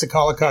 with Toxic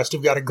Holocaust,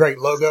 you've got a great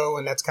logo,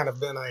 and that's kind of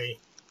been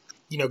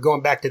you know,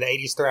 going back to the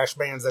 80s thrash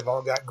bands, they've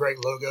all got great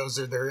logos.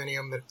 Are there any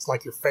of them that's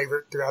like your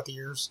favorite throughout the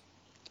years?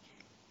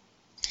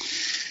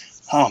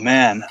 Oh,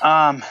 man.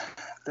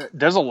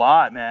 There's a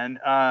lot, man.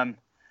 I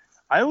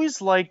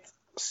always liked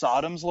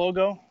Sodom's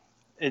logo.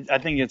 I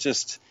think it's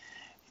just,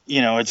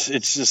 you know, it's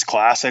just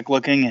classic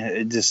looking.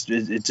 It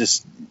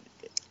just,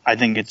 I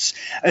think it's,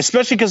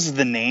 especially because of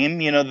the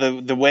name, you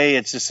know, the way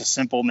it's just a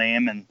simple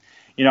name. And,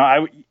 you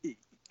know,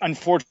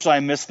 unfortunately I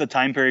missed the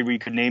time period where you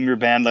could name your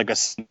band like a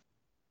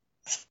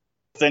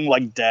thing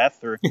like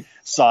Death or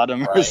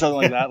Sodom or Right. something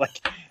like that.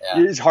 Like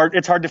Yeah. it's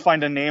hard to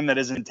find a name that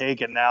isn't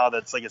taken now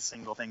that's like a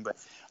single thing. But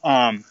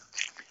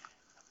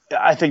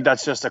I think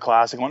that's just a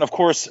classic one. Of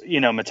course,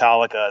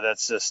 Metallica.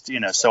 That's just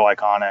so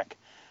iconic.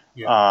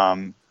 Yeah.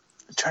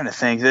 Trying to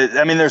think.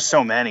 I mean, there's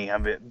so many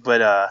of it,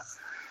 but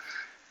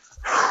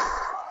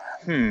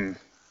trying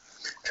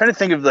to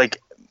think of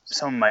like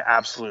some of my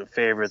absolute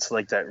favorites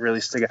like that really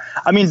stick out.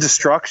 I mean,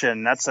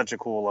 Destruction. That's such a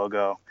cool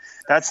logo.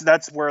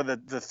 That's where the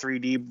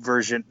 3D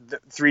version, the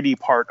 3D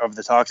part of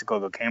the Toxic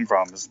logo came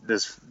from. Is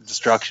this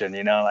Destruction?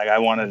 Like I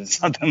wanted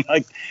something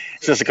like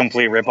just a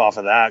complete rip off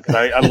of that because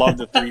I love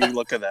the 3D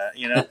look of that.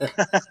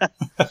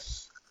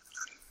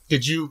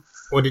 Did you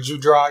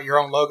draw your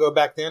own logo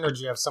back then, or did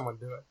you have someone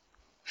do it?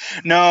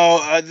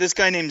 No, this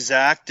guy named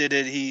Zach did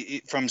it.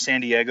 He from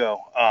San Diego.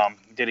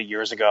 Did it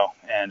years ago,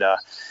 and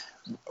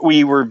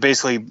we were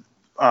basically,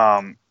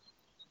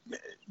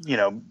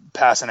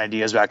 passing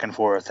ideas back and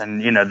forth.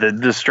 And the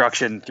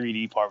Destruction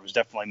 3D part was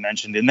definitely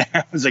mentioned in there.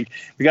 I was like,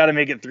 we got to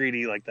make it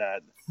 3D like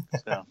that.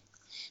 So.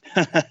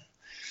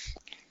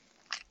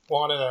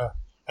 Well, on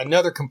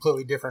another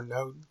completely different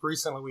note,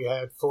 recently we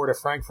had Florida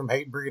Frank from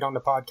Hatebreed on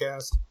the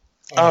podcast.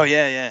 Oh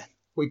yeah.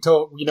 We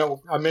told,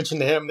 I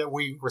mentioned to him that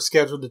we were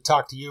scheduled to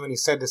talk to you, and he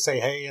said to say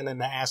hey, and then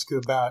to ask you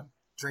about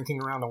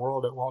drinking around the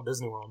world at Walt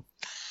Disney World.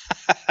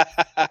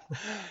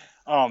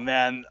 Oh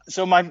man.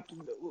 So a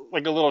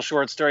little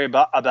short story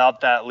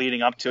about that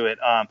leading up to it.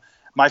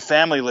 My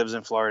family lives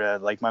in Florida.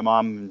 Like my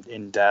mom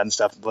and dad and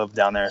stuff live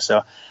down there.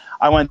 So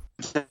I went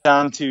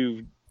down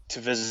to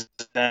visit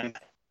them.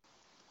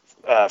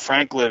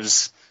 Frank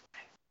lives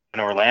in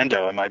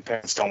Orlando, and my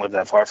parents don't live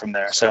that far from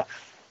there. So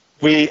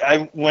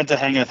I went to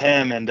hang with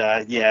him, and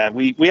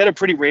we had a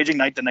pretty raging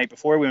night the night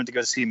before. We went to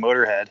go see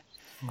Motorhead.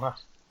 Wow.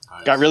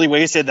 Nice. Got really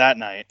wasted that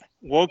night.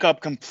 Woke up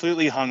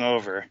completely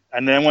hungover,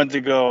 and then went to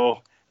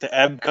go to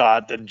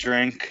Epcot to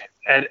drink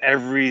at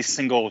every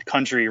single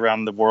country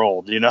around the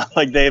world.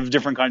 Like they have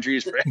different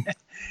countries for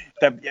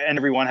that, and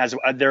everyone has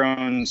their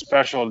own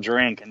special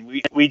drink. And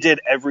we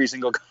did every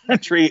single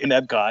country in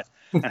Epcot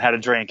and had a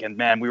drink. And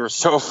man, we were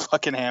so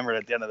fucking hammered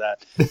at the end of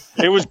that.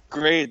 It was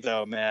great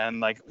though, man.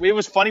 Like it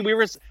was funny. We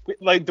were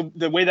like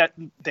the way that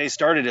day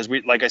started is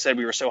like I said,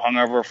 we were so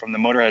hungover from the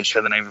Motorhead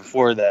show the night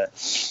before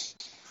that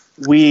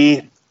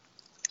we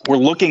were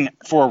looking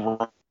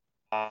for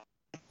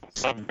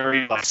a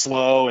very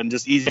slow and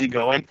just easy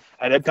going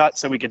at Epcot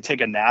so we could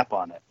take a nap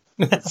on it.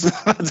 That's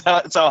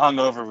how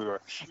hungover we were.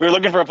 We were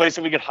looking for a place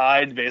that we could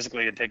hide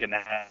basically and take a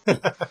nap.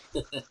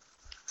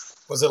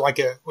 Was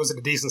it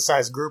a decent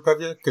sized group of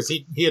you? Because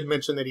he had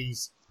mentioned that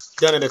he's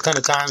done it a ton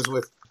of times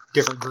with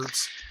different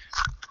groups.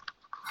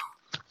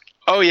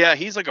 Oh yeah,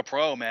 he's like a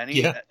pro, man.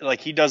 He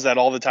does that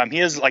all the time. He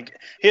has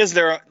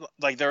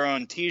their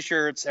own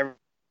T-shirts,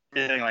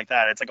 everything like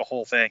that. It's like a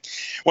whole thing.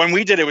 When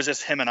we did it was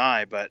just him and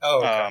I, but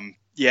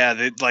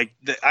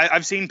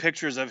I've seen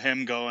pictures of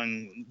him go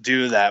and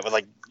do that with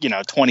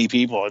 20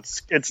 people.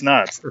 It's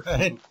nuts.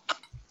 Right.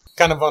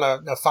 Kind of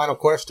on a final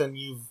question,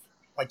 you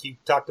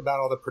talked about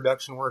all the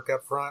production work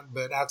up front,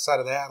 but outside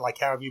of that,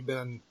 how have you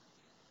been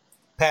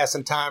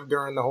passing time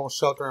during the whole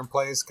shelter in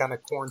place, kind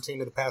of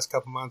quarantine of the past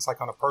couple months,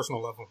 on a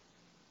personal level?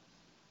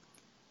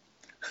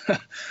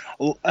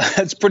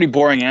 That's a pretty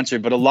boring answer,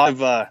 but a lot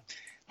of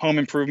home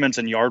improvements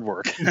and yard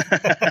work.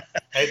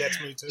 Hey,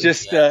 that's me too.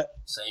 Same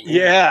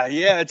here.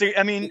 Yeah.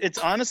 It's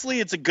honestly,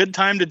 it's a good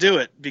time to do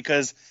it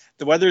because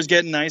the weather's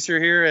getting nicer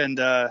here, and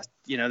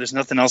there's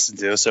nothing else to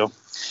do. So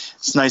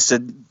it's nice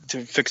to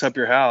fix up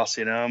your house.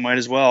 Might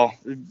as well.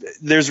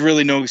 There's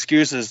really no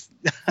excuses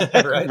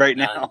right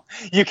now.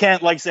 You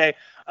can't say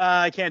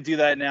I can't do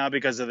that now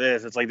because of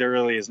this. It's like there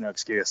really is no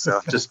excuse.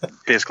 So just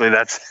basically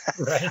that's.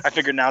 Right. I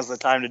figured now's the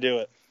time to do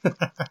it.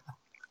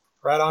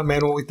 Right on, man.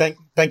 Well, we thank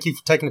you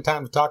for taking the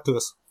time to talk to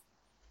us.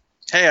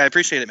 Hey, I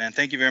appreciate it, man.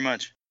 Thank you very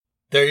much.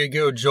 There you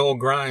go, Joel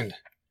Grind.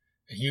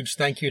 A huge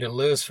thank you to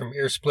Liz from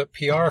Earsplit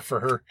PR for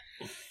her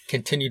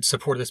continued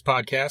support of this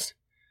podcast.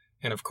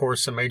 And, of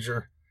course, a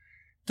major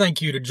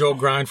thank you to Joel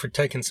Grind for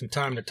taking some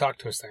time to talk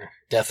to us there.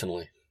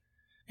 Definitely.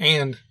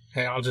 And,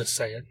 hey, I'll just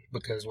say it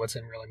because what's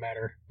it really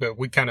matter? But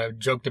we kind of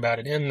joked about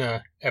it in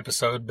the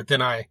episode, but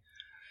then I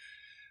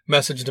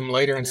messaged him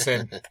later and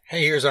said,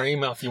 hey, here's our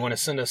email if you want to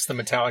send us the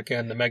Metallica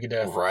and the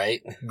Megadeth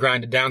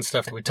grinded down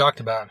stuff that we talked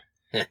about.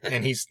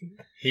 And he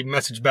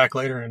messaged back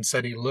later and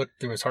said he looked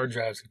through his hard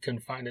drives and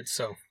couldn't find it.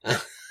 So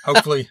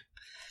hopefully,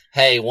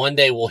 hey, one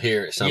day we'll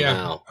hear it somehow.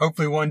 Yeah,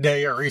 hopefully one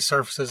day it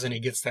resurfaces and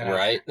he gets that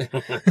right.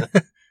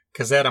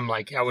 Because that I'm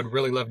like, I would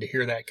really love to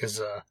hear that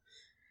because,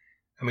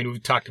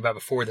 we've talked about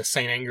before the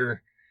Saint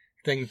Anger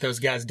thing that those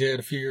guys did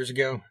a few years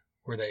ago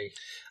where they.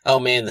 Oh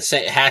man, the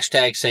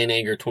hashtag Saint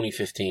Anger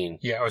 2015.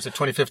 Yeah, was it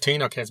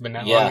 2015? Okay, it's been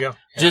that long ago.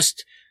 Yeah.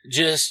 Just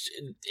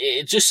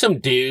some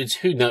dudes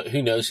who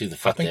knows who the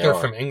fuck they are. I think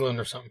they're from England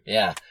or something.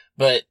 Yeah,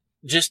 but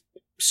just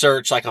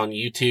search on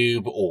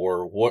YouTube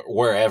or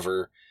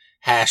wherever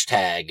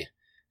hashtag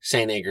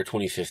Saint Anger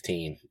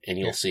 2015 and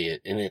you'll see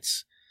it. And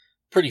it's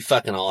pretty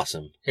fucking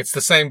awesome. It's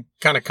the same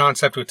kind of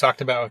concept we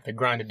talked about with the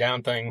Grind It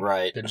Down thing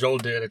Right. that Joel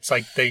did. It's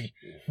like they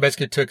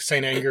basically took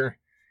Saint Anger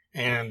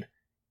and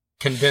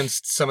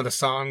condensed some of the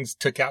songs,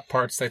 took out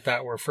parts they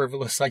thought were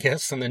frivolous, I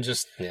guess, and then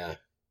just, Yeah.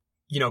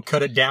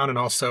 cut it down, and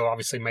also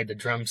obviously made the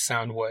drums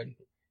sound what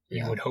you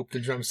Yeah. would hope the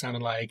drums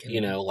sounded like.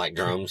 And, Like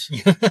drums.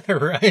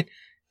 right?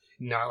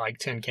 Not like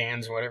tin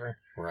cans or whatever.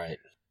 Right.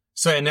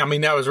 So, and I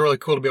mean, that was really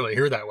cool to be able to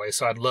hear that way.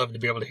 So I'd love to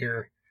be able to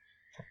hear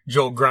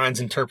Joel Grind's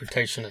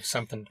interpretation of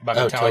something by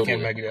Metallica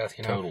and Megadeth,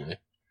 Totally.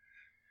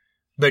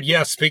 But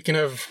yeah, speaking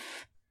of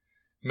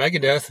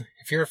Megadeth,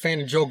 if you're a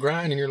fan of Joel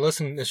Grind and you're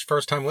listening, this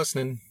first time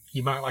listening,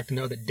 you might like to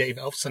know that Dave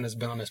Elfson has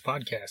been on this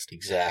podcast.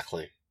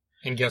 Exactly.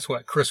 And guess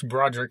what? Chris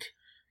Broderick,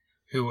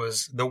 who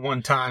was the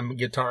one-time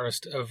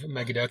guitarist of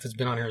Megadeth, has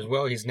been on here as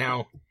well. He's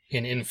now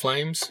in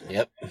Flames.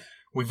 Yep.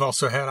 We've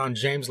also had on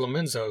James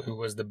Lomenzo, who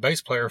was the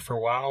bass player for a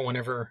while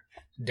whenever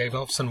Dave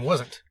Elfson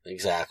wasn't.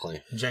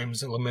 Exactly.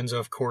 James Lomenzo,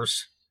 of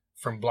course,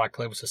 from Black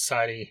Label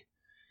Society,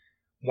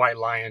 White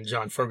Lion,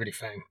 John Fogerty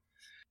fame.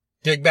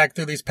 Dig back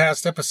through these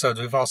past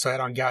episodes. We've also had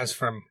on guys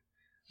from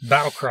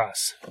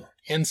Battlecross,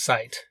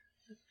 Insight,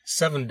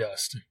 Seven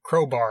Dust,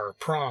 Crowbar,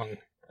 Prong,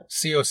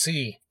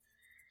 COC.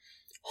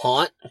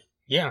 Haunt.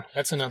 Yeah,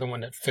 that's another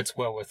one that fits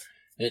well with.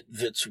 It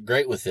fits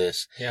great with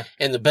this. Yeah.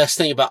 And the best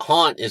thing about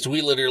Haunt is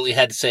we literally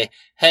had to say,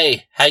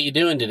 "Hey, how you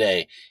doing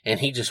today?"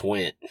 And he just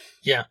went.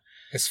 Yeah.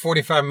 It's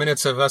 45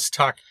 minutes of us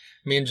talk.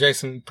 Me and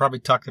Jason probably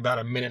talked about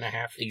a minute and a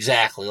half.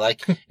 Exactly.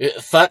 Like,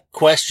 fuck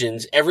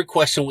questions. Every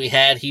question we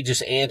had, he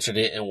just answered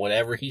it and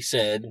whatever he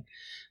said.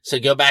 So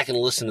go back and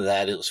listen to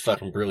that. It was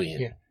fucking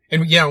brilliant. Yeah.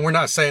 And yeah, we're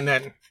not saying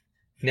that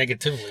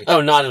negatively.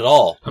 Oh, not at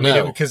all. I mean,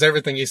 No. because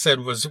everything he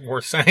said was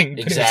worth saying.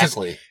 But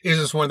Exactly. It's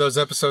just one of those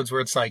episodes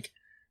where it's like,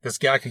 this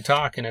guy can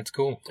talk and it's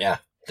cool. Yeah,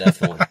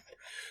 definitely.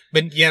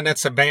 But yeah,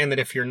 that's a band that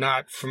if you're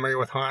not familiar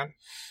with Haunt,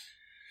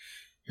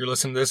 you're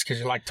listening to this because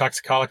you like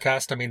Toxic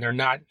Holocaust. I mean, they're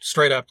not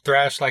straight up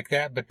thrash like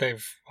that, but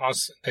they've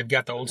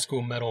got the old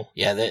school metal.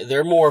 Yeah,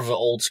 they're more of an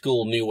old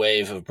school new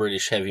wave of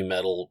British heavy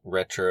metal,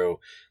 retro,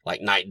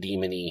 like Night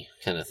Demon-y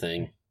kind of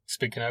thing.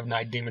 Speaking of,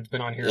 Night Demon's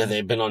been on here. Yeah,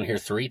 they've been on here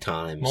 3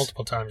 times.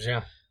 Multiple times,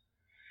 yeah.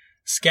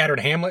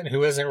 Scattered Hamlet,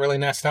 who isn't really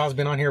in that style, has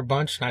been on here a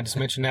bunch, and I just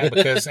mentioned that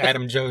because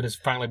Adam Jode has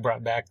finally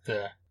brought back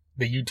the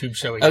YouTube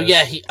show he does.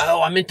 Yeah,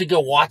 I meant to go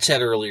watch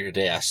that earlier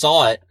today. I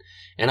saw it,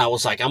 and I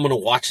was like, I'm going to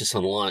watch this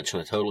on lunch,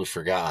 and I totally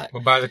forgot.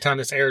 Well, by the time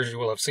this airs, you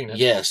will have seen it.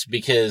 Yes,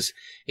 because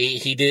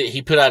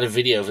he put out a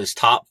video of his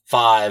top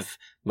 5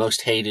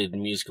 most hated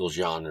musical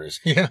genres,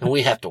 Yeah, and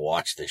we have to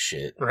watch this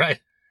shit. right.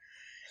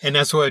 And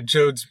that's what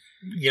Jode's,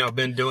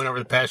 been doing over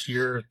the past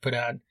year, put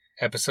out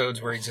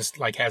episodes where he just,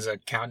 like, has a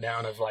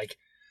countdown of, like,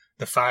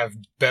 the 5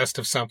 best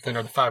of something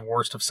or the 5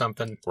 worst of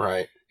something.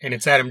 Right, And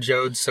it's Adam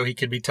Jode, so he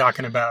could be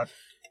talking about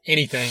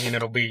anything, and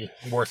it'll be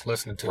worth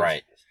listening to.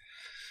 right.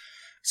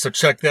 So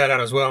check that out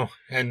as well.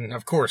 And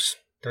of course,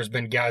 there's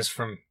been guys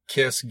from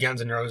Kiss,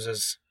 Guns N'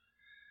 Roses,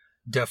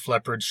 Def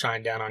Leppard,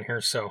 Shinedown on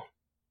here. So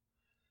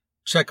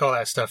check all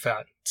that stuff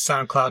out.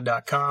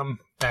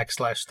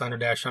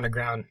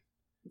 SoundCloud.com/Thunder-Underground.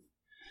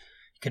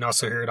 You can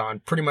also hear it on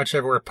pretty much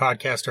everywhere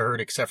podcasts are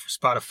heard except for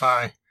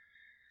Spotify.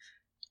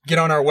 Get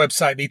on our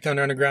website,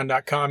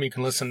 thethunderunderground.com. You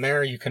can listen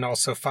there. You can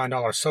also find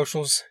all our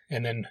socials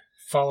and then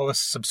follow us,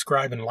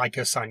 subscribe, and like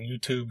us on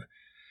YouTube,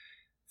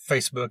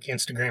 Facebook,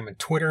 Instagram, and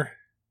Twitter.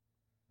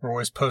 We're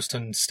always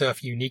posting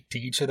stuff unique to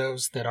each of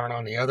those that aren't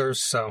on the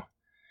others. So,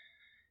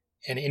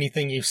 and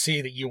anything you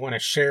see that you want to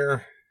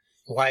share,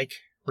 like,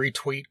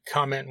 retweet,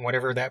 comment,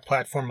 whatever that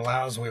platform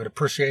allows, we would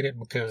appreciate it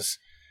because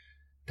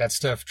that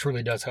stuff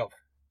truly does help.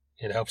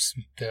 It helps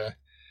the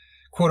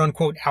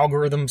quote-unquote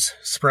algorithms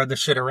spread the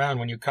shit around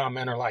when you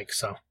comment or like.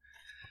 So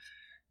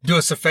do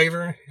us a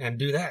favor and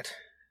do that.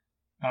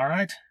 All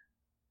right.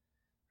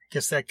 I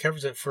guess that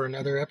covers it for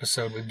another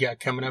episode. We've got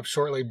coming up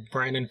shortly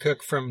Brandon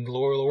Cook from the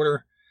Loyal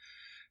Order,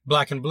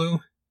 Black and Blue,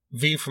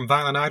 V from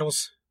Violent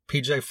Idols,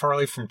 PJ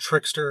Farley from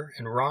Trickster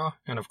and Raw,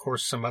 and of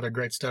course some other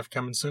great stuff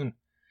coming soon.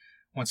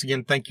 Once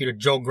again, thank you to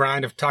Joel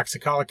Grind of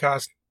Toxic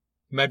Holocaust,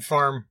 Med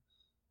Farm,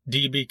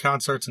 DB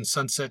Concerts, and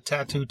Sunset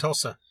Tattoo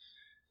Tulsa.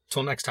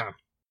 Till next time.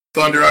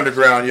 Thunder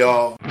Underground,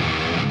 y'all.